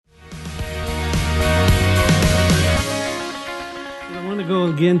go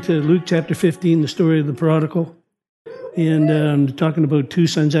again to Luke chapter 15, the story of the prodigal. And talking about two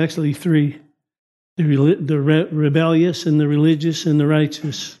sons, actually three. The rebellious and the religious and the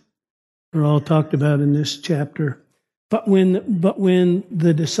righteous are all talked about in this chapter. But when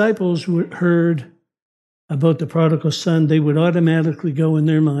the disciples heard about the prodigal son, they would automatically go in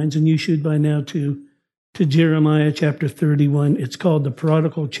their minds, and you should by now too, to Jeremiah chapter 31. It's called the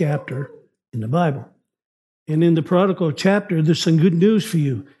prodigal chapter in the Bible. And in the prodigal chapter, there's some good news for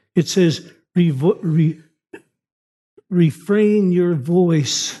you. It says, refrain your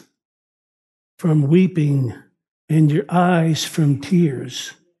voice from weeping and your eyes from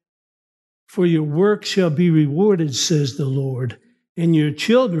tears. For your work shall be rewarded, says the Lord, and your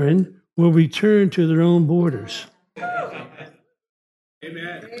children will return to their own borders. Amen.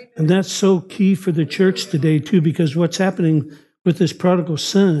 And that's so key for the church today, too, because what's happening with this prodigal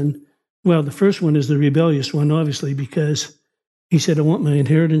son, well, the first one is the rebellious one, obviously, because he said, I want my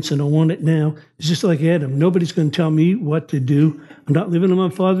inheritance and I want it now. It's just like Adam. Nobody's going to tell me what to do. I'm not living in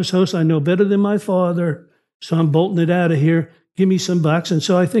my father's house. I know better than my father, so I'm bolting it out of here. Give me some bucks. And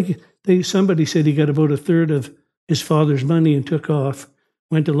so I think somebody said he got about a third of his father's money and took off,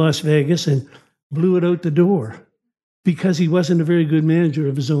 went to Las Vegas and blew it out the door because he wasn't a very good manager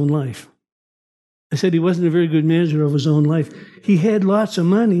of his own life. I said he wasn't a very good manager of his own life. He had lots of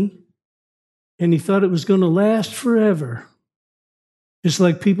money and he thought it was going to last forever. It's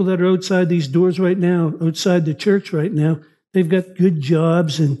like people that are outside these doors right now, outside the church right now, they've got good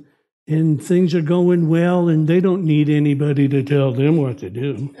jobs and things are going well and they don't need anybody to tell them what to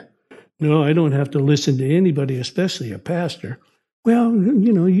do. No, I don't have to listen to anybody, especially a pastor. Well,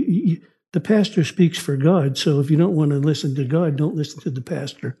 you know, the pastor speaks for God, so if you don't want to listen to God, don't listen to the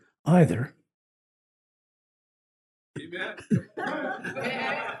pastor either. Amen.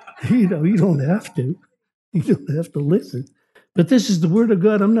 You don't have to. You don't have to listen. But this is the Word of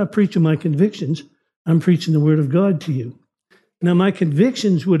God. I'm not preaching my convictions. I'm preaching the Word of God to you. Now, my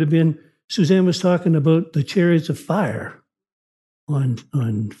convictions would have been, Suzanne was talking about the chariots of fire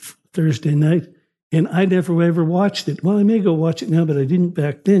on Thursday night, and I never ever watched it. Well, I may go watch it now, but I didn't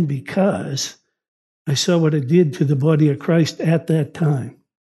back then because I saw what it did to the body of Christ at that time.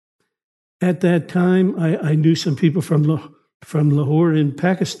 At that time, I knew some people from Lahore in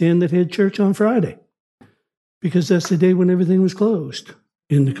Pakistan that had church on Friday, because that's the day when everything was closed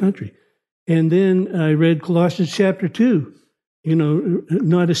in the country. And then I read Colossians chapter 2,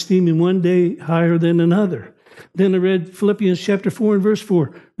 not esteeming one day higher than another. Then I read Philippians chapter 4 and verse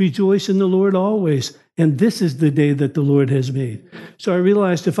 4, rejoice in the Lord always, and this is the day that the Lord has made. So I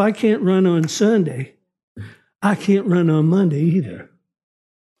realized if I can't run on Sunday, I can't run on Monday either.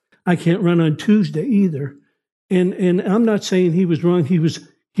 I can't run on Tuesday either. And I'm not saying he was wrong. He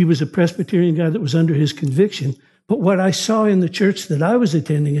was a Presbyterian guy that was under his conviction. But what I saw in the church that I was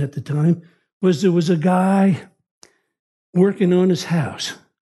attending at the time was there was a guy working on his house.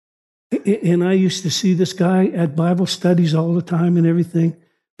 And I used to see this guy at Bible studies all the time and everything.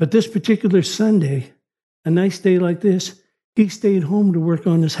 But this particular Sunday, a nice day like this, he stayed home to work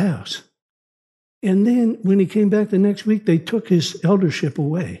on his house. And then when he came back the next week, they took his eldership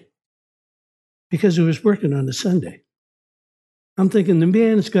away because he was working on a Sunday. I'm thinking the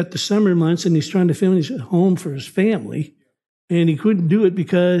man's got the summer months and he's trying to finish a home for his family, and he couldn't do it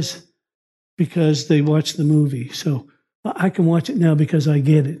because they watched the movie. So I can watch it now because I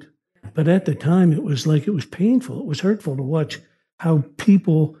get it. But at the time, it was painful. It was hurtful to watch how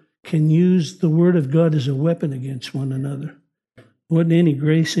people can use the Word of God as a weapon against one another. Wasn't any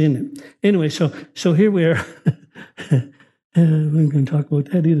grace in it. Anyway, so here we are. I'm not going to talk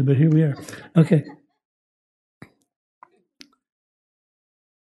about that either, but here we are. Okay.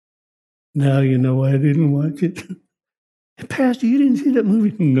 Now you know why I didn't watch it. Pastor, you didn't see that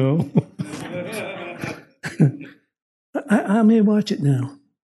movie? No. I may watch it now.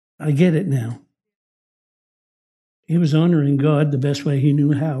 I get it now. He was honoring God the best way he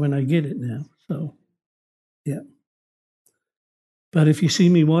knew how, and I get it now. So, yeah. But if you see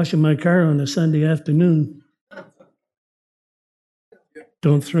me washing my car on a Sunday afternoon,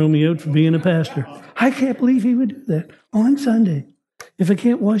 don't throw me out for being a pastor. I can't believe he would do that on Sunday. If I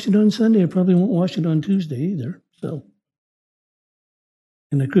can't wash it on Sunday, I probably won't wash it on Tuesday either. So,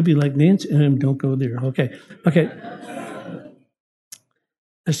 and it could be like Nancy. Don't go there. Okay.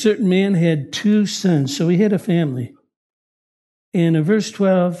 A certain man had 2 sons, so he had a family. And in verse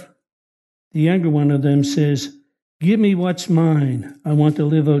 12, the younger one of them says, give me what's mine. I want to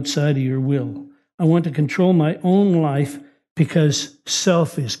live outside of your will. I want to control my own life because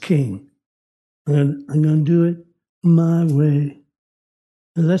self is king. I'm going to do it my way.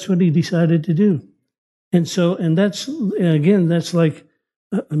 And that's what he decided to do. And that's like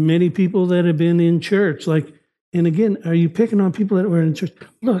many people that have been in church. And again, are you picking on people that were in church?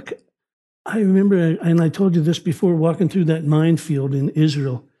 Look, I remember, and I told you this before, walking through that minefield in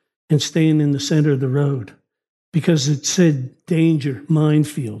Israel and staying in the center of the road because it said danger,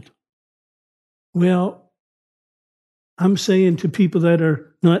 minefield. Well, I'm saying to people that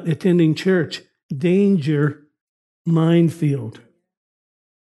are not attending church, danger, minefield.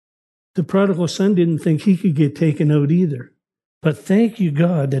 The prodigal son didn't think he could get taken out either. But thank you,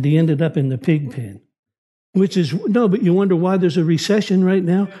 God, that he ended up in the pig pen. But you wonder why there's a recession right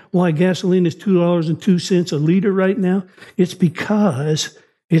now? Why gasoline is $2.02 a liter right now? It's because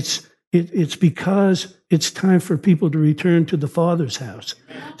it's time for people to return to the Father's house.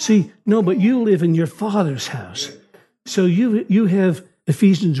 See, but you live in your Father's house. So you have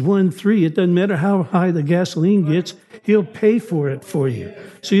Ephesians 1:3. It doesn't matter how high the gasoline gets, he'll pay for it for you.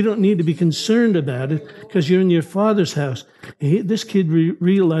 So you don't need to be concerned about it because you're in your Father's house. This kid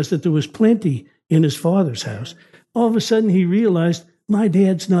realized that there was plenty in his father's house. All of a sudden he realized, my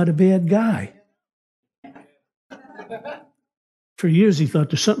dad's not a bad guy. For years he thought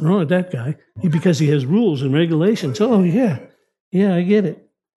there's something wrong with that guy because he has rules and regulations. Oh, yeah, I get it.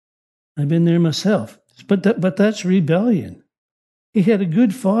 I've been there myself. But that's rebellion. He had a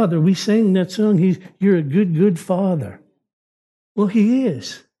good father. We sang that song, you're a good, good father. Well, he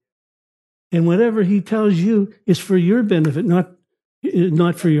is. And whatever he tells you is for your benefit, not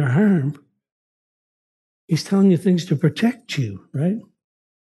for your harm. He's telling you things to protect you, right?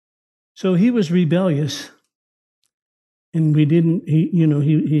 So he was rebellious, and he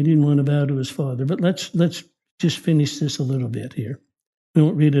didn't want to bow to his father. But let's just finish this a little bit here. We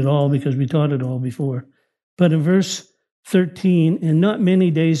won't read it all because we taught it all before. But in verse 13, and not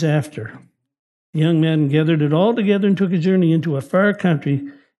many days after, the young man gathered it all together and took a journey into a far country,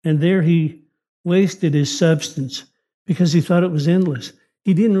 and there he wasted his substance because he thought it was endless.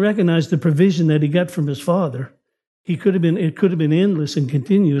 He didn't recognize the provision that he got from his father. It could have been endless and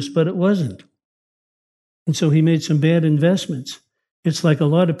continuous, but it wasn't. And so he made some bad investments. It's like a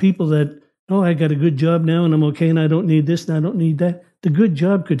lot of people that, I got a good job now and I'm okay and I don't need this and I don't need that. The good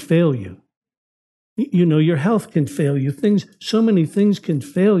job could fail you. Your health can fail you. So many things can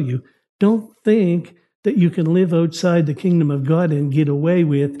fail you. Don't think that you can live outside the kingdom of God and get away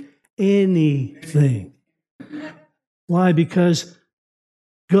with anything. Why? Because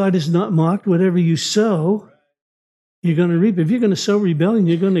God is not mocked. Whatever you sow, you're going to reap. If you're going to sow rebellion,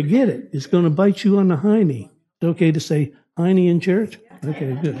 you're going to get it. It's going to bite you on the hiney. It's okay to say hiney in church?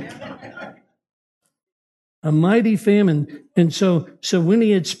 Okay, good. A mighty famine. And so when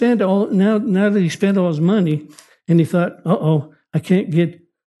he had spent now that he spent all his money, and he thought, I can't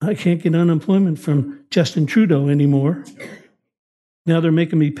get unemployment from Justin Trudeau anymore. Now they're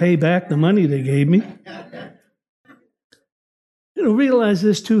making me pay back the money they gave me. Realize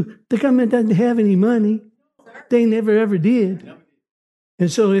this too. The government doesn't have any money. They never ever did.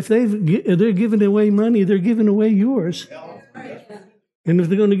 And so if they're giving away money, they're giving away yours. And if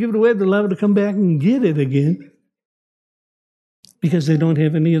they're going to give it away, they're liable to come back and get it again because they don't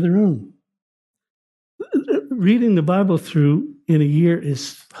have any of their own. Reading the Bible through in a year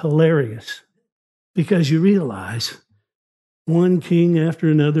is hilarious because you realize one king after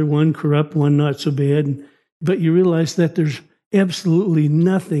another, one corrupt, one not so bad, but you realize that there's absolutely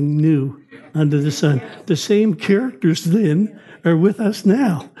nothing new under the sun. The same characters then are with us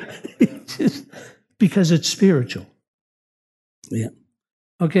now. Just because it's spiritual. Yeah.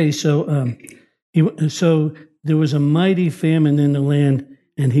 Okay, so there was a mighty famine in the land,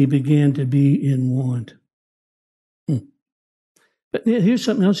 and he began to be in want. But here's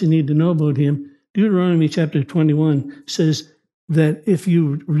something else you need to know about him. Deuteronomy chapter 21 says that if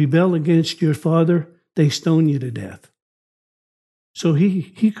you rebel against your father, they stone you to death. So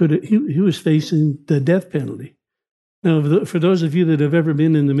he was facing the death penalty. Now, for those of you that have ever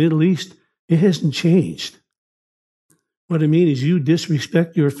been in the Middle East, it hasn't changed. What I mean is you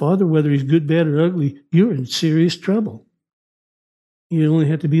disrespect your father, whether he's good, bad, or ugly, you're in serious trouble. You only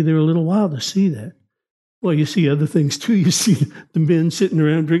have to be there a little while to see that. Well, you see other things too. You see the men sitting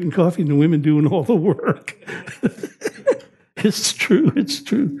around drinking coffee and the women doing all the work. It's true.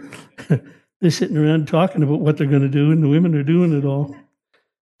 They're sitting around talking about what they're going to do, and the women are doing it all.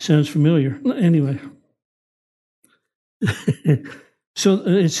 Sounds familiar. Anyway. So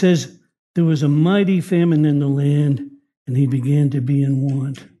it says, there was a mighty famine in the land, and he began to be in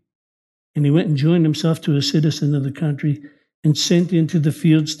want. And he went and joined himself to a citizen of the country and sent into the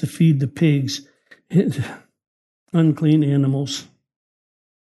fields to feed the pigs, unclean animals.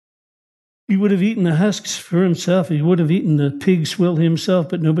 He would have eaten the husks for himself. He would have eaten the pig swill himself,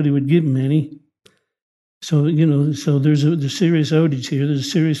 but nobody would give him any. So, so there's a serious outage here. There's a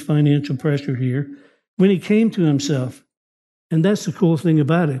serious financial pressure here. When he came to himself, and that's the cool thing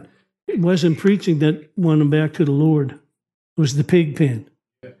about it, it wasn't preaching that won him back to the Lord. It was the pig pen.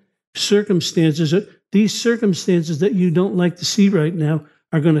 Circumstances, these circumstances that you don't like to see right now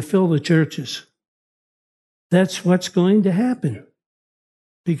are going to fill the churches. That's what's going to happen.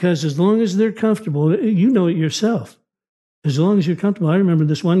 Because as long as they're comfortable, you know it yourself. As long as you're comfortable. I remember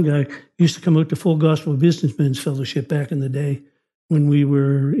this one guy used to come out to Full Gospel Businessmen's Fellowship back in the day when we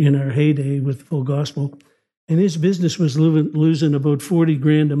were in our heyday with Full Gospel. And his business was losing about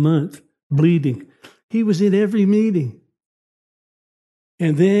 $40,000 a month, bleeding. He was in every meeting.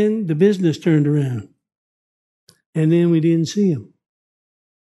 And then the business turned around. And then we didn't see him.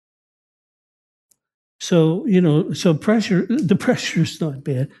 So, so the pressure is not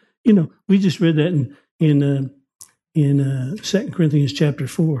bad. We just read that in 2 Corinthians chapter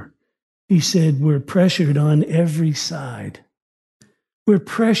 4. He said, we're pressured on every side. We're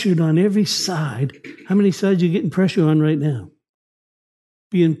pressured on every side. How many sides are you getting pressure on right now?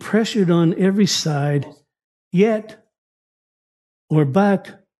 Being pressured on every side, yet, or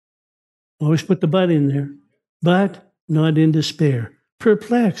but, always put the but in there, but not in despair.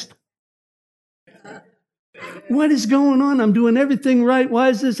 Perplexed. What is going on? I'm doing everything right. Why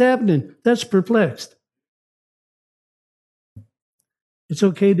is this happening? That's perplexed. It's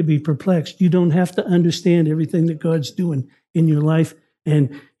okay to be perplexed. You don't have to understand everything that God's doing in your life.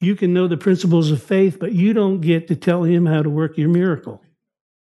 And you can know the principles of faith, but you don't get to tell him how to work your miracle.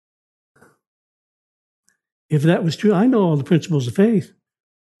 If that was true, I know all the principles of faith,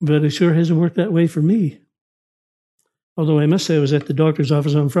 but it sure hasn't worked that way for me. Although I must say I was at the doctor's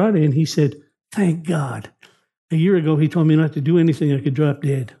office on Friday, and he said, thank God. A year ago, he told me not to do anything. I could drop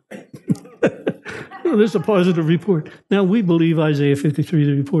dead. Well, there's a positive report. Now, we believe Isaiah 53,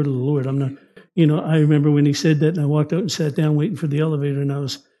 the report of the Lord. I'm not, I remember when he said that, and I walked out and sat down waiting for the elevator, and I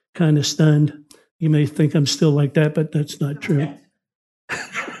was kind of stunned. You may think I'm still like that, but that's not true.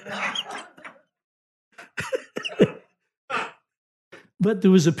 But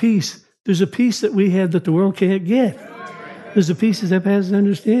there was a peace. There's a peace that we have that the world can't get. There's a peace that passes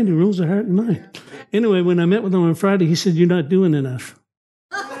understanding, rules the heart and mind. Anyway, when I met with him on Friday, he said, you're not doing enough.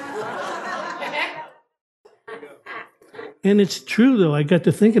 And it's true, though. I got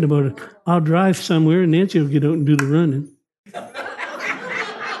to thinking about it. I'll drive somewhere, and Nancy will get out and do the running.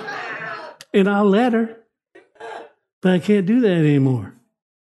 And I'll let her. But I can't do that anymore.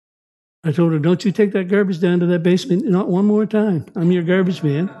 I told her, don't you take that garbage down to that basement, not one more time. I'm your garbage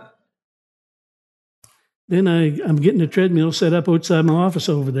man. Then I'm getting a treadmill set up outside my office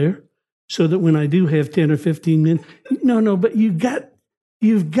over there so that when I do have 10 or 15 minutes, no, but you've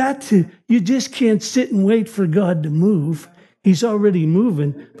got to, you just can't sit and wait for God to move. He's already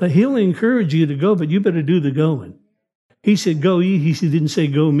moving, but he'll encourage you to go, but you better do the going. He said, go ye. He didn't say,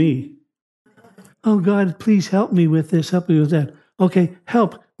 go me. Oh, God, please help me with this, help me with that. Okay,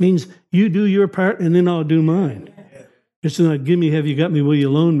 help means you do your part and then I'll do mine. It's not, give me, have you got me, will you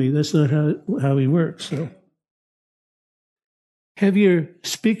loan me? That's not how he works. So, have your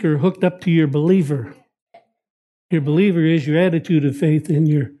speaker hooked up to your believer. Your believer is your attitude of faith, and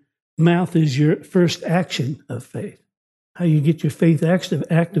your mouth is your first action of faith. How you get your faith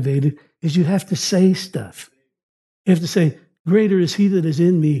activated is you have to say stuff. You have to say, greater is he that is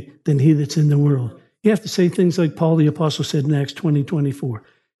in me than he that's in the world. You have to say things like Paul the Apostle said in Acts 20:24.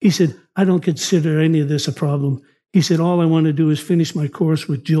 He said, I don't consider any of this a problem. He said, all I want to do is finish my course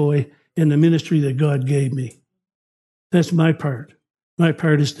with joy in the ministry that God gave me. That's my part. My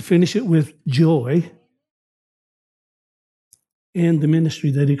part is to finish it with joy and the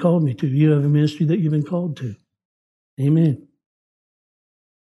ministry that he called me to. You have a ministry that you've been called to. Amen.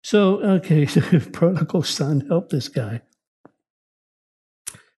 So, okay, so prodigal son, help this guy.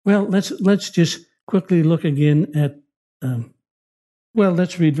 Well, let's just quickly look again at,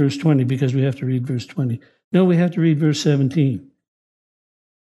 let's read verse 20 because we have to read verse 20. No, we have to read verse 17.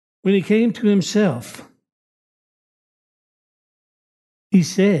 When he came to himself, he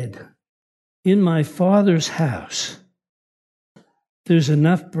said, in my Father's house, there's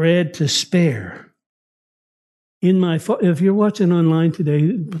enough bread to spare. If you're watching online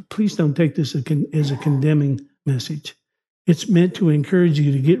today, please don't take this as a condemning message. It's meant to encourage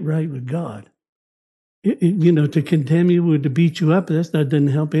you to get right with God. To condemn you or to beat you up, that doesn't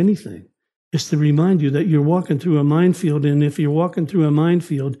help anything. It's to remind you that you're walking through a minefield, and if you're walking through a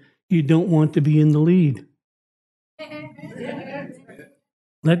minefield, you don't want to be in the lead.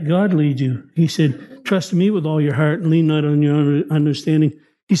 Let God lead you. He said, trust me with all your heart and lean not on your understanding.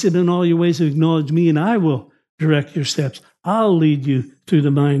 He said, in all your ways acknowledge me, and I will direct your steps. I'll lead you through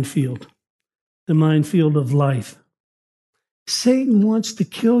the minefield. the minefield of life. Satan wants to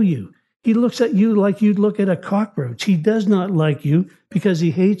kill you. He looks at you like you'd look at a cockroach. He does not like you because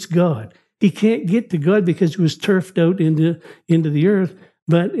he hates God. He can't get to God because he was turfed out into the earth.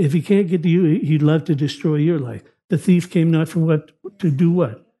 But if he can't get to you, he'd love to destroy your life. The thief came not for what? To do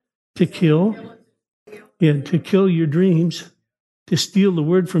what? To kill. Yeah, to kill your dreams, to steal the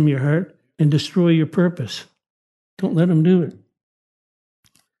word from your heart, and destroy your purpose. Don't let him do it.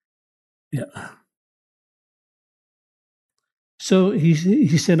 Yeah. So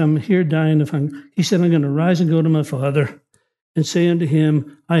he said, I'm here dying of hunger. He said, I'm going to rise and go to my father and say unto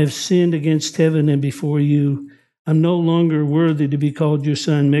him, I have sinned against heaven and before you. I'm no longer worthy to be called your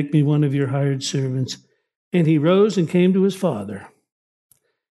son. Make me one of your hired servants. And he rose and came to his father.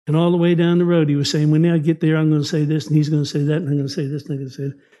 And all the way down the road, he was saying, when I get there, I'm going to say this, and he's going to say that, and I'm going to say this, and I'm going to say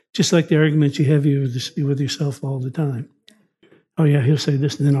that. Just like the arguments you have with yourself all the time. Oh, yeah, he'll say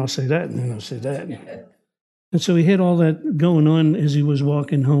this, and then I'll say that, and then I'll say that. And so he had all that going on as he was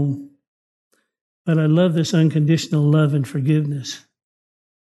walking home. But I love this unconditional love and forgiveness.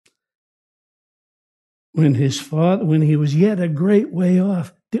 When he was yet a great way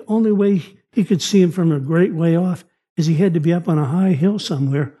off, the only way he could see him from a great way off is he had to be up on a high hill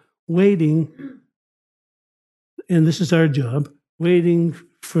somewhere, waiting, and this is our job, waiting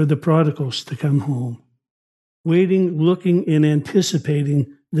for the prodigals to come home. Waiting, looking, and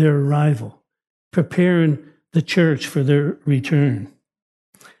anticipating their arrival. Preparing the church for their return.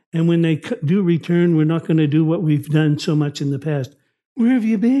 And when they do return, we're not going to do what we've done so much in the past. Where have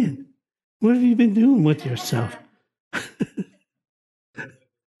you been? What have you been doing with yourself?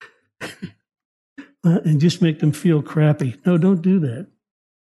 And just make them feel crappy. No, don't do that.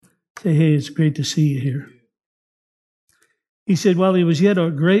 Say, hey, it's great to see you here. He said, while he was yet a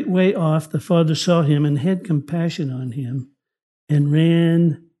great way off, the father saw him and had compassion on him and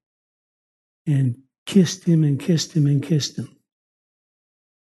ran and kissed him and kissed him and kissed him.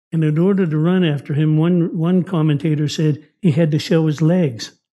 And in order to run after him, one commentator said he had to show his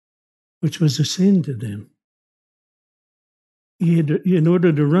legs, which was a sin to them. In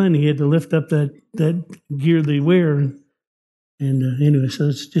order to run, he had to lift up that gear they wear. And anyway, so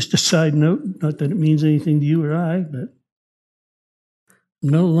it's just a side note. Not that it means anything to you or I, but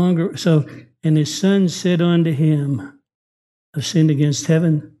no longer. So, and his son said unto him, I've sinned against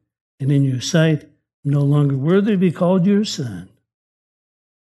heaven and in your sight. I'm no longer worthy to be called your son.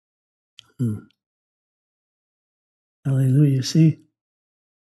 Hallelujah. See,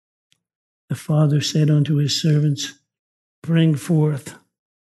 the father said unto his servants, bring forth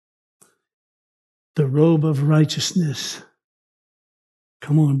the robe of righteousness.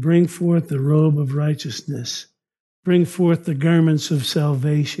 Come on, bring forth the robe of righteousness. Bring forth the garments of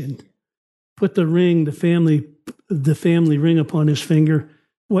salvation. Put the ring, the family ring upon his finger.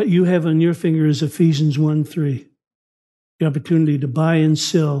 What you have on your finger is Ephesians 1:3. The opportunity to buy and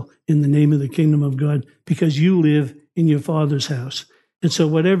sell in the name of the kingdom of God because you live in your Father's house. And so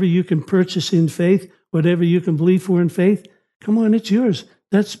whatever you can purchase in faith, whatever you can believe for in faith, come on, it's yours.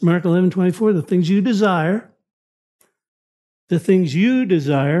 That's Mark 11:24. The things you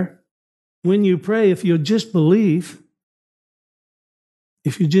desire, when you pray, if you'll just believe,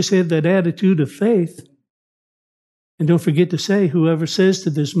 if you just have that attitude of faith, and don't forget to say, whoever says to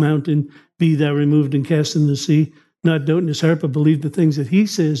this mountain, be thou removed and cast in the sea, not doubt in his heart, but believe the things that he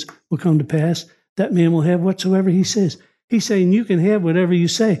says will come to pass, that man will have whatsoever he says. He's saying you can have whatever you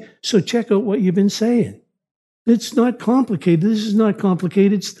say. So check out what you've been saying. It's not complicated. This is not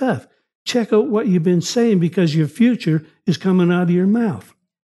complicated stuff. Check out what you've been saying because your future is coming out of your mouth.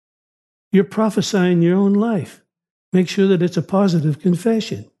 You're prophesying your own life. Make sure that it's a positive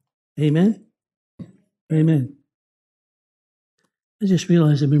confession. Amen? Amen. I just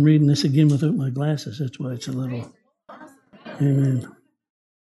realized I've been reading this again without my glasses. That's why it's a little... Amen.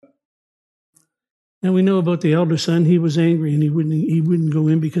 Now we know about the elder son. He was angry and he wouldn't go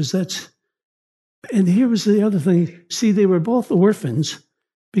in because that's... And here was the other thing. See, they were both orphans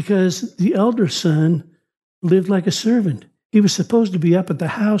because the elder son lived like a servant. He was supposed to be up at the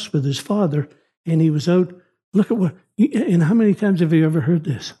house with his father, and he was out. Look at what... And how many times have you ever heard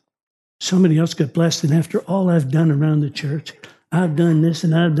this? Somebody else got blessed, and after all I've done around the church, I've done this,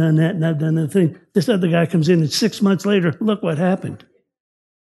 and I've done that, and I've done that thing. This other guy comes in, and 6 months later, look what happened.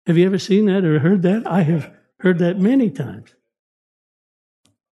 Have you ever seen that or heard that? I have heard that many times.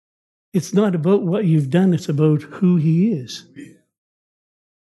 It's not about what you've done, it's about who he is.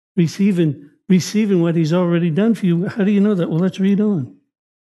 Receiving what he's already done for you. How do you know that? Well, let's read on.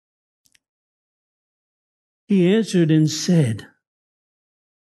 He answered and said,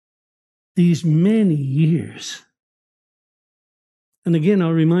 these many years And again,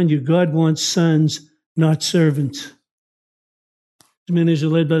 I'll remind you, God wants sons, not servants. As many as are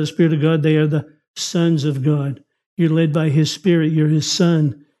led by the Spirit of God, they are the sons of God. You're led by His Spirit. You're His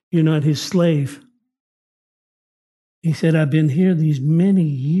son. You're not His slave. He said, I've been here these many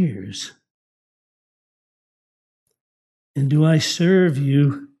years. And do I serve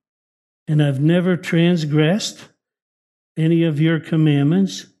you? And I've never transgressed any of your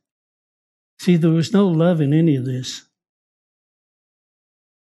commandments. See, there was no love in any of this.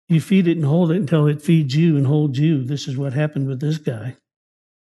 You feed it and hold it until it feeds you and holds you. This is what happened with this guy.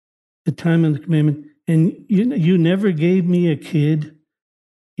 The time of the commandment. And you never gave me a kid.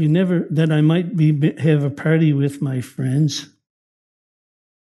 You never, that I might have a party with my friends.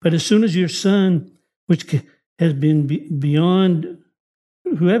 But as soon as your son, which has been beyond,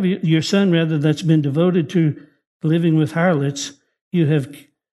 whoever your son, rather, that's been devoted to living with harlots, you have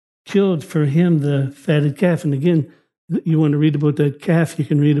killed for him the fatted calf. And again, you want to read about that calf, you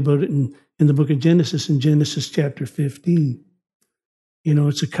can read about it in the book of Genesis, in Genesis chapter 15. You know,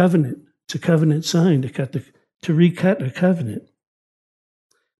 it's a covenant. It's a covenant sign to recut a covenant.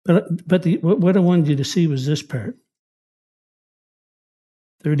 But what I wanted you to see was this part.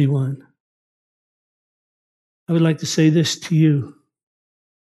 31. I would like to say this to you,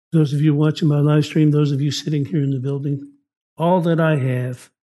 those of you watching my live stream, those of you sitting here in the building. All that I have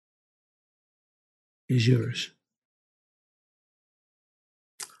is yours.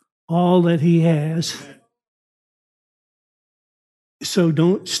 All that He has. So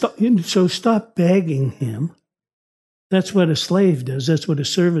stop begging Him. That's what a slave does. That's what a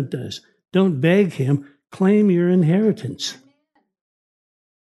servant does. Don't beg Him. Claim your inheritance.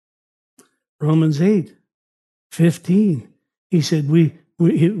 Romans 8:15. He said, we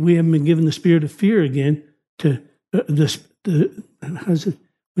haven't been given the spirit of fear again. We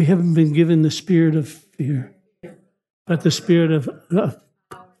haven't been given the spirit of fear, but the spirit of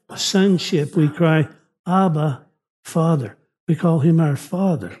sonship. We cry, Abba, Father. We call Him our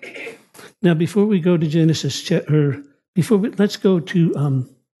Father. Now, before we go to Genesis, let's go to,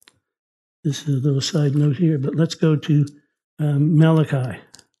 this is a little side note here, but let's go to Malachi.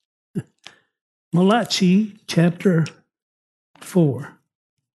 Malachi chapter 4.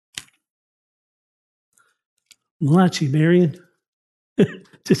 Malachi, Marion,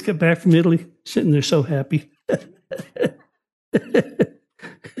 just got back from Italy, sitting there so happy.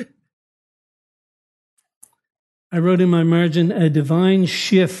 I wrote in my margin, a divine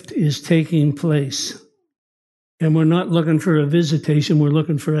shift is taking place. And we're not looking for a visitation, we're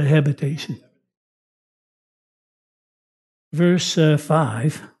looking for a habitation. Verse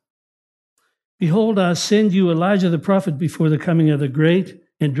 5. Behold, I'll send you Elijah the prophet before the coming of the great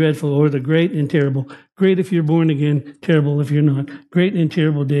and dreadful, or the great and terrible. Great if you're born again, terrible if you're not. Great and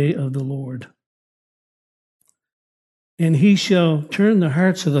terrible day of the Lord. And He shall turn the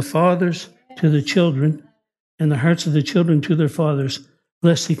hearts of the fathers to the children, and the hearts of the children to their fathers,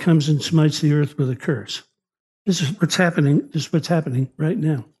 lest He comes and smites the earth with a curse. This is what's happening. This is what's happening right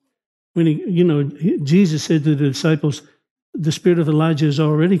now. When Jesus said to the disciples, the spirit of Elijah has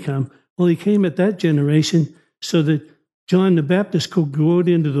already come. Well, he came at that generation so that John the Baptist could go out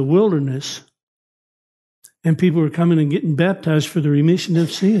into the wilderness, and people were coming and getting baptized for the remission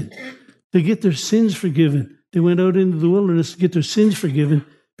of sin, to get their sins forgiven. They went out into the wilderness to get their sins forgiven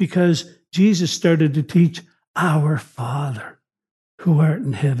because Jesus started to teach, our Father who art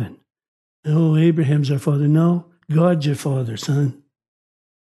in heaven. Oh, Abraham's our father. No, God's your father, son.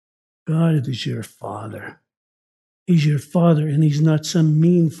 God is your father. He's your father, and He's not some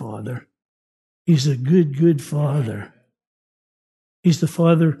mean father. He's a good, good father. He's the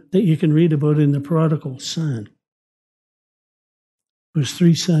father that you can read about in the prodigal son. There's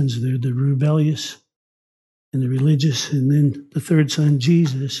 3 sons there, the rebellious and the religious, and then the third son,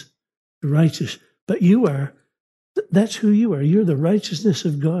 Jesus, the righteous. But that's who you are. You're the righteousness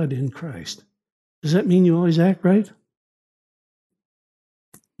of God in Christ. Does that mean you always act right?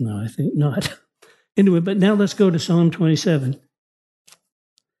 No, I think not. Anyway, but now let's go to Psalm 27.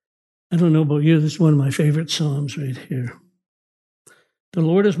 I don't know about you, this is one of my favorite Psalms right here. The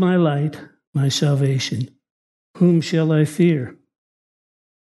Lord is my light, my salvation. Whom shall I fear?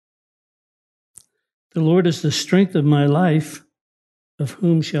 The Lord is the strength of my life. Of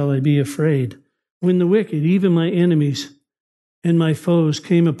whom shall I be afraid? When the wicked, even my enemies and my foes,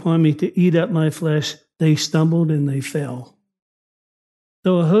 came upon me to eat up my flesh, they stumbled and they fell.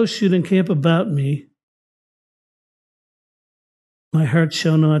 Though a host should encamp about me, my heart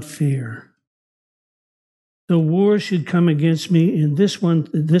shall not fear. Though war should come against me, in this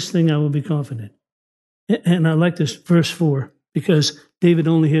thing I will be confident. And I like this verse 4, because David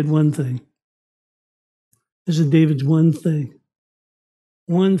only had one thing. This is David's one thing.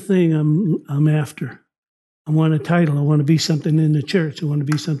 one thing I'm after. I want a title. I want to be something in the church. I want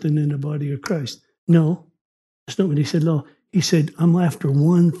to be something in the body of Christ. No, that's not what he said. No, he said, I'm after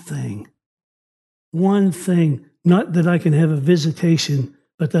one thing. One thing. Not that I can have a visitation,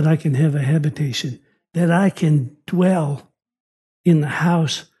 but that I can have a habitation. That I can dwell in the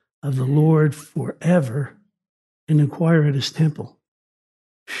house of the Lord forever and inquire at his temple.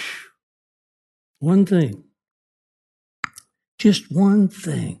 One thing. Just one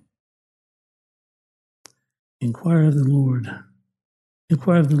thing. Inquire of the Lord.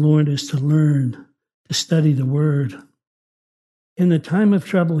 Inquire of the Lord is to learn, to study the word. In the time of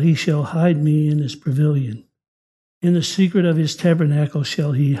trouble he shall hide me in his pavilion. In the secret of his tabernacle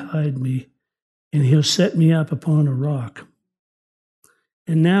shall he hide me, and he'll set me up upon a rock.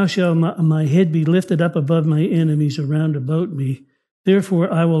 And now shall my head be lifted up above my enemies around about me.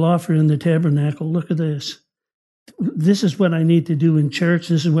 Therefore I will offer in the tabernacle. Look at this. This is what I need to do in church.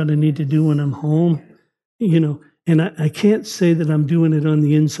 This is what I need to do when I'm home. You know, and I can't say that I'm doing it on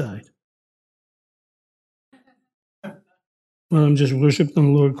the inside. Well, I'm just worshiping the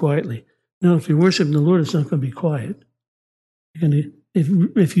Lord quietly. No, if you're worshiping the Lord, it's not going to be quiet.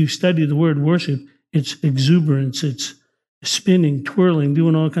 If you study the word worship, it's exuberance, it's spinning, twirling,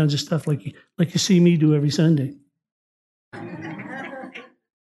 doing all kinds of stuff like you see me do every Sunday.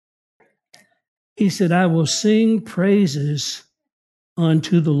 He said, I will sing praises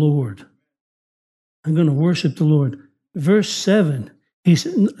unto the Lord. I'm going to worship the Lord. Verse 7,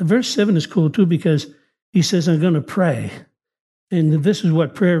 verse 7 is cool too because he says, I'm going to pray. And this is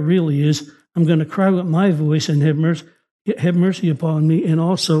what prayer really is. I'm going to cry with my voice and have mercy upon me and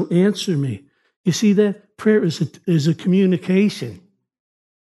also answer me. You see that? Prayer is a communication.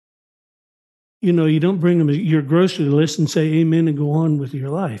 You know, you don't bring them your grocery list and say amen and go on with your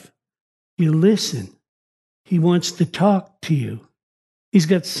life. You listen. He wants to talk to you. He's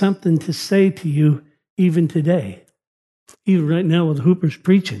got something to say to you even today. Even right now with Hooper's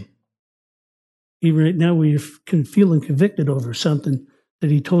preaching. Even right now where you're feeling convicted over something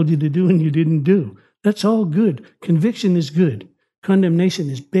that he told you to do and you didn't do. That's all good. Conviction is good. Condemnation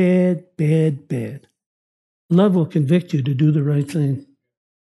is bad, bad, bad. Love will convict you to do the right thing.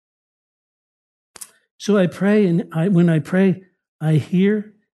 So I pray, and when I pray, I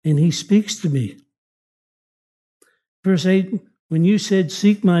hear, and he speaks to me. Verse 8, when you said,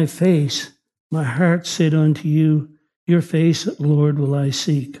 seek my face, my heart said unto you, your face, Lord, will I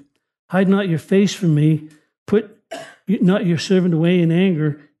seek. Hide not your face from me. Put not your servant away in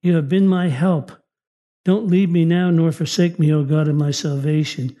anger. You have been my help. Don't leave me now, nor forsake me, O God of my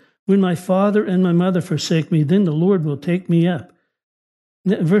salvation. When my father and my mother forsake me, then the Lord will take me up.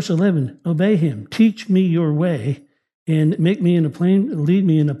 Verse 11, obey him. Teach me your way, and lead me in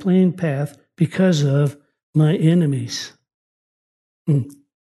a plain path because of my enemies.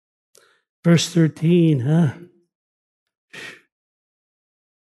 Verse 13,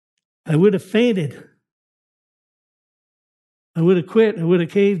 I would have fainted. I would have quit. I would have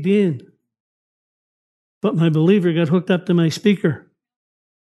caved in. But my believer got hooked up to my speaker.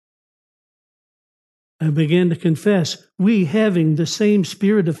 I began to confess, we having the same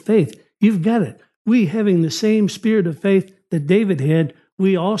spirit of faith. You've got it. We having the same spirit of faith that David had,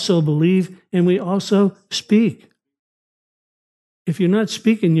 we also believe and we also speak. If you're not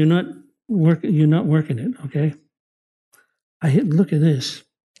speaking, you're not working it, okay? Look at this.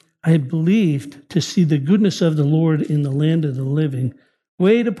 I had believed to see the goodness of the Lord in the land of the living.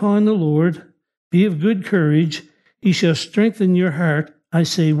 Wait upon the Lord, be of good courage. He shall strengthen your heart. I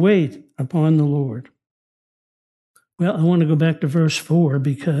say, wait upon the Lord. Well, I want to go back to verse 4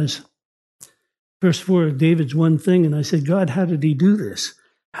 because verse 4, David's one thing. And I said, God, how did he do this?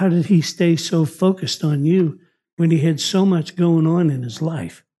 How did he stay so focused on you when he had so much going on in his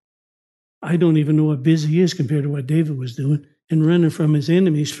life? I don't even know what busy he is compared to what David was doing and running from his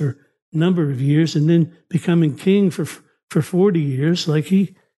enemies for a number of years and then becoming king for 40 years. Like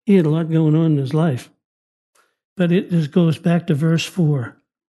he had a lot going on in his life. But it just goes back to verse 4.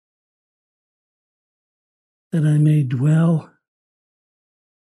 That I may dwell.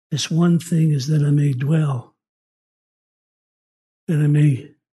 This one thing is that I may dwell. That I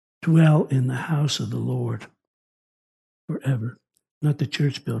may dwell in the house of the Lord forever. Not the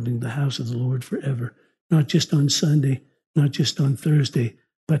church building, the house of the Lord forever. Not just on Sunday, not just on Thursday,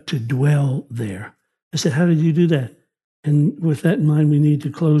 but to dwell there. I said, how did you do that? And with that in mind, we need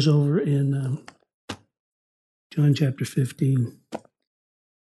to close over in John chapter 15.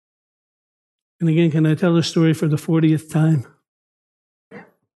 And again, can I tell the story for the 40th time?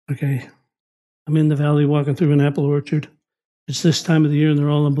 Okay. I'm in the valley walking through an apple orchard. It's this time of the year and they're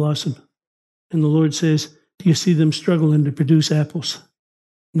all in blossom. And the Lord says, do you see them struggling to produce apples?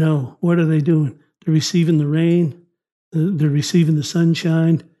 No. What are they doing? They're receiving the rain, they're receiving the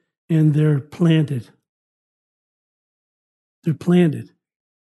sunshine, and they're planted. They're planted.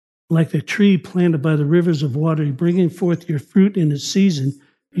 Like a tree planted by the rivers of water, bringing forth your fruit in its season.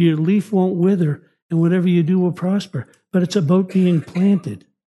 Your leaf won't wither, and whatever you do will prosper. But it's about being planted.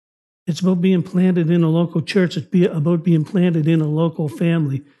 It's about being planted in a local church. It's about being planted in a local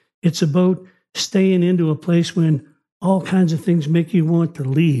family. It's about staying into a place when all kinds of things make you want to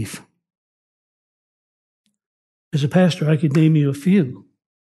leave. As a pastor, I could name you a few.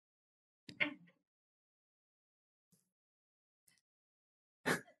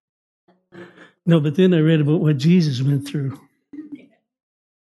 No, but then I read about what Jesus went through.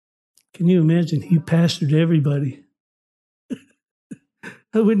 Can you imagine? He pastored everybody.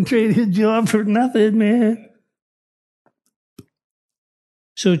 I wouldn't trade his job for nothing, man.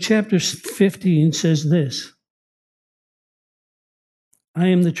 So chapter 15 says this. I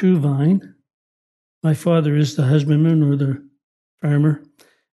am the true vine. My Father is the husbandman or the farmer.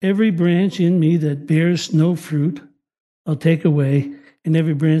 Every branch in me that bears no fruit, I'll take away. And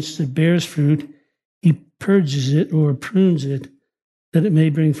every branch that bears fruit, he purges it or prunes it, that it may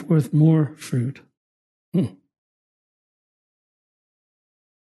bring forth more fruit. We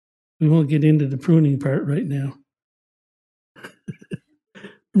won't get into the pruning part right now.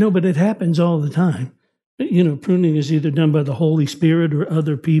 No, but it happens all the time. You know, pruning is either done by the Holy Spirit or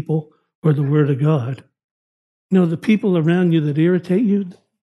other people or the Word of God. No, the people around you that irritate you,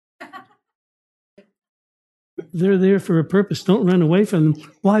 they're there for a purpose. Don't run away from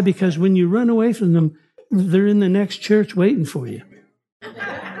them. Why? Because when you run away from them, they're in the next church waiting for you.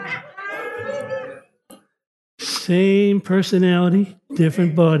 Same personality,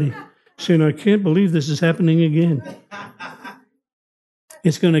 different body. Saying, I can't believe this is happening again.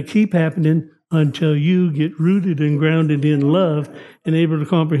 It's going to keep happening until you get rooted and grounded in love and able to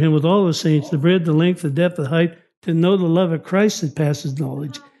comprehend with all the saints the breadth, the length, the depth, the height, to know the love of Christ that passes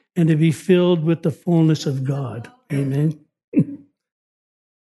knowledge, and to be filled with the fullness of God. Amen.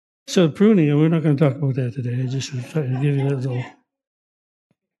 So pruning, and we're not going to talk about that today. I just was trying to give you that little.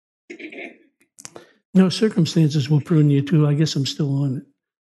 No, circumstances will prune you too. I guess I'm still on it.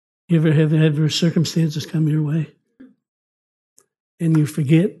 You ever have adverse circumstances come your way? And you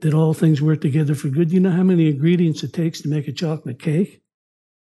forget that all things work together for good. You know how many ingredients it takes to make a chocolate cake?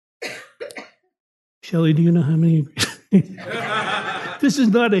 Shelley, do you know how many? This is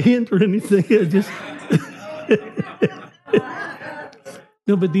not a hint or anything.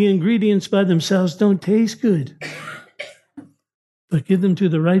 No, but the ingredients by themselves don't taste good. But give them to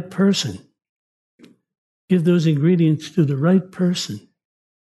the right person. Give those ingredients to the right person.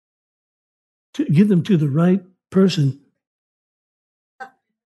 Give them to the right person.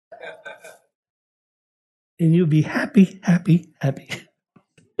 And you'll be happy, happy, happy.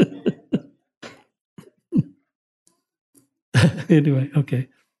 Anyway, okay.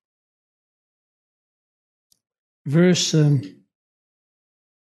 Verse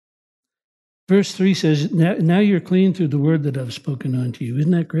 3 says, now you're clean through the word that I've spoken unto you.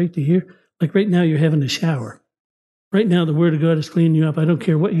 Isn't that great to hear? Like right now you're having a shower. Right now the word of God is cleaning you up. I don't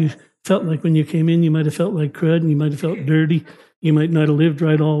care what you felt like when you came in. You might have felt like crud and you might have felt dirty. You might not have lived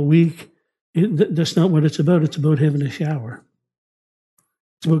right all week. That's not what it's about. It's about having a shower.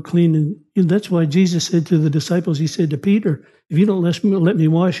 It's about cleaning. And that's why Jesus said to the disciples, he said to Peter, if you don't let me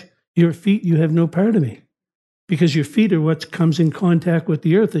wash your feet, you have no part of me. Because your feet are what comes in contact with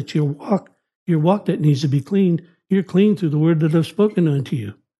the earth. It's your walk that needs to be cleaned. You're clean through the word that I've spoken unto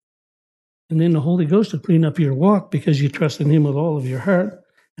you. And then the Holy Ghost will clean up your walk because you trust in him with all of your heart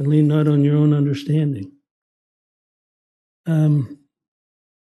and lean not on your own understanding.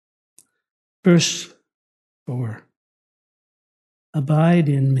 Verse 4. Abide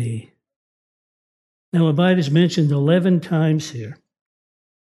in me. Now, abide is mentioned 11 times here.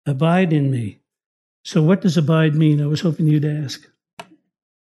 Abide in me. So what does abide mean? I was hoping you'd ask.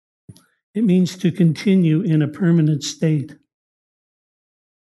 It means to continue in a permanent state.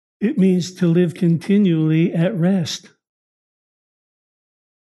 It means to live continually at rest.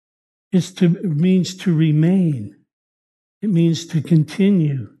 It means to remain. It means to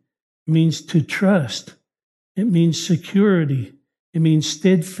continue. It means to trust. It means security. It means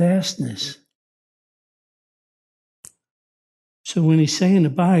steadfastness. So when he's saying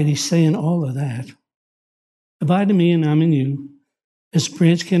abide, he's saying all of that. Abide in me and I'm in you. As a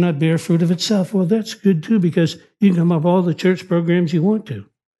branch cannot bear fruit of itself. Well, that's good too, because you can come up with all the church programs you want to.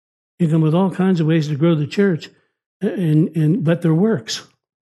 You can come with all kinds of ways to grow the church, but they're works.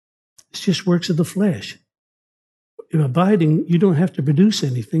 It's just works of the flesh. In abiding, you don't have to produce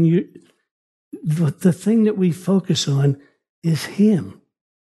anything. The thing that we focus on is him.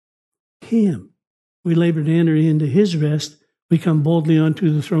 him. We labor to enter into his rest. We come boldly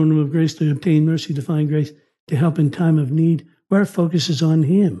onto the throne room of grace to obtain mercy, to find grace, to help in time of need. Our focus is on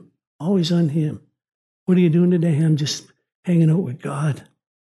him, always on him. What are you doing today? I'm just hanging out with God.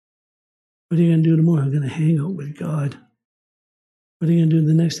 What are you going to do tomorrow? I'm going to hang out with God. What are you going to do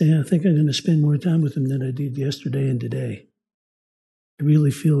the next day? I think I'm going to spend more time with him than I did yesterday and today. I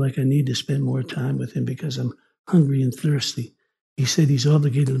really feel like I need to spend more time with him because I'm hungry and thirsty. He said he's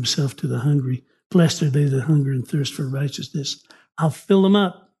obligated himself to the hungry. Blessed are they that hunger and thirst for righteousness. I'll fill them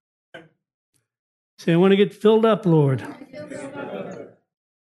up. Say, I want to get filled up, Lord.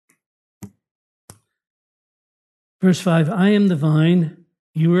 Verse 5, I am the vine,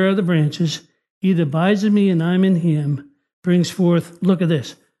 you are the branches. He that abides in me and I'm in him brings forth, look at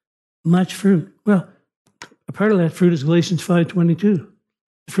this, much fruit. Well, a part of that fruit is Galatians 5:22.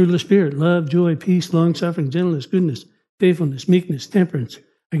 The fruit of the Spirit, love, joy, peace, long-suffering, gentleness, goodness, faithfulness, meekness, temperance.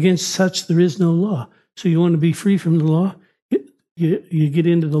 Against such there is no law. So you want to be free from the law? You get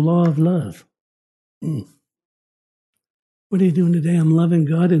into the law of love. What are you doing today? I'm loving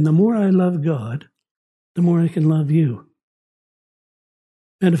God, and the more I love God, the more I can love you.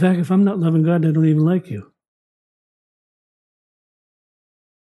 Matter of fact, if I'm not loving God, I don't even like you.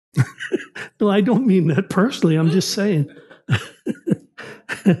 No, I don't mean that personally. I'm just saying.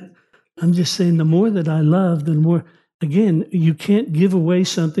 I'm just saying the more that I love, the more, again, you can't give away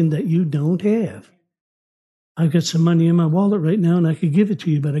something that you don't have. I've got some money in my wallet right now and I could give it to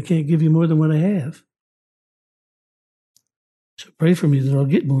you, but I can't give you more than what I have. So pray for me that I'll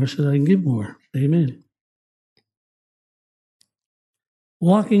get more so that I can give more. Amen.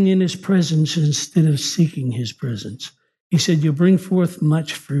 Walking in his presence instead of seeking his presence. He said, you'll bring forth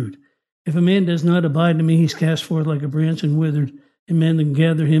much fruit. If a man does not abide in me, he's cast forth like a branch and withered, and men then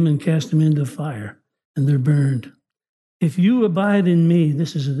gather him and cast him into fire, and they're burned. If you abide in me,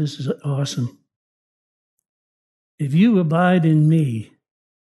 this is awesome. If you abide in me,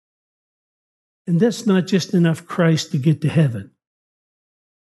 and that's not just enough Christ to get to heaven.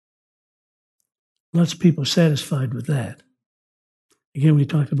 Lots of people are satisfied with that. Again, we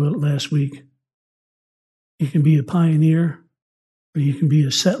talked about it last week. You can be a pioneer, or you can be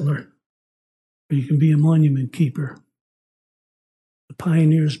a settler, or you can be a monument keeper. The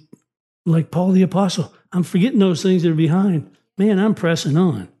pioneers, like Paul the Apostle, I'm forgetting those things that are behind. Man, I'm pressing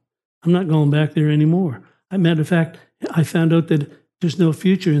on. I'm not going back there anymore. As a matter of fact, I found out that there's no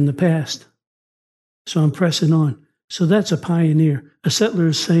future in the past. So I'm pressing on. So that's a pioneer. A settler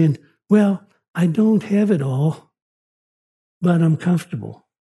is saying, well, I don't have it all, but I'm comfortable.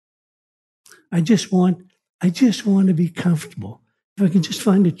 I just want to be comfortable. If I can just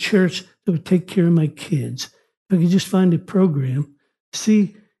find a church that would take care of my kids, if I can just find a program.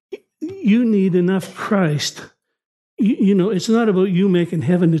 See, you need enough Christ. You know, it's not about you making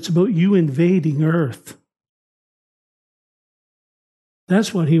heaven, it's about you invading earth.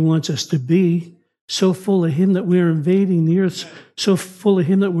 That's what he wants us to be. So full of him that we're invading the earth, so full of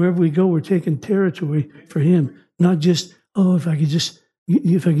him that wherever we go, we're taking territory for him. Not just, oh, if I could just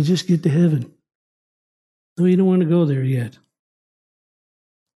get to heaven. No, you don't want to go there yet.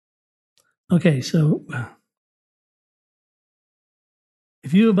 Okay, so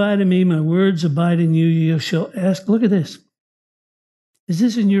if you abide in me, my words abide in you, you shall ask. Look at this. Is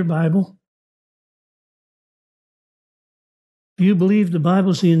this in your Bible? Do you believe the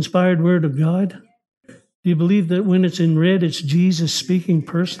Bible's the inspired word of God? Do you believe that when it's in red, it's Jesus speaking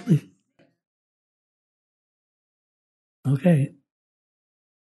personally? Okay.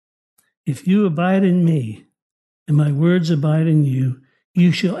 If you abide in me, and my words abide in you,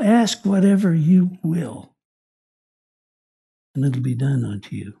 you shall ask whatever you will, and it'll be done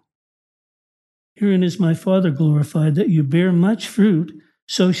unto you. Herein is my Father glorified, that you bear much fruit,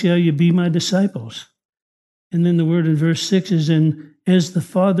 so shall you be my disciples. And then the word in verse 6 is, and as the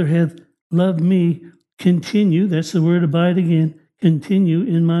Father hath loved me, continue, that's the word abide again, continue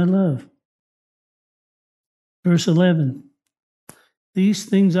in my love. Verse 11, these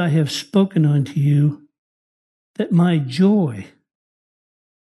things I have spoken unto you, that my joy,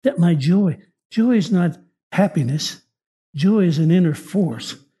 joy is not happiness. Joy is an inner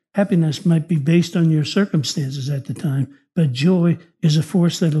force. Happiness might be based on your circumstances at the time, but joy is a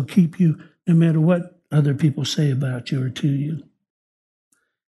force that will keep you no matter what other people say about you or to you.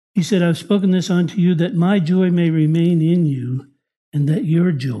 He said, I've spoken this unto you that my joy may remain in you, and that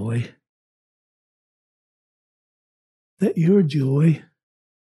your joy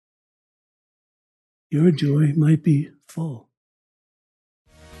might be full.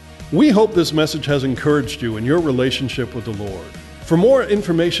 We hope this message has encouraged you in your relationship with the Lord. For more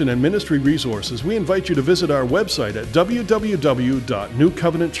information and ministry resources, we invite you to visit our website at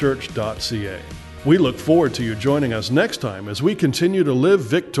www.newcovenantchurch.ca. We look forward to you joining us next time as we continue to live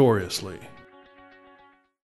victoriously.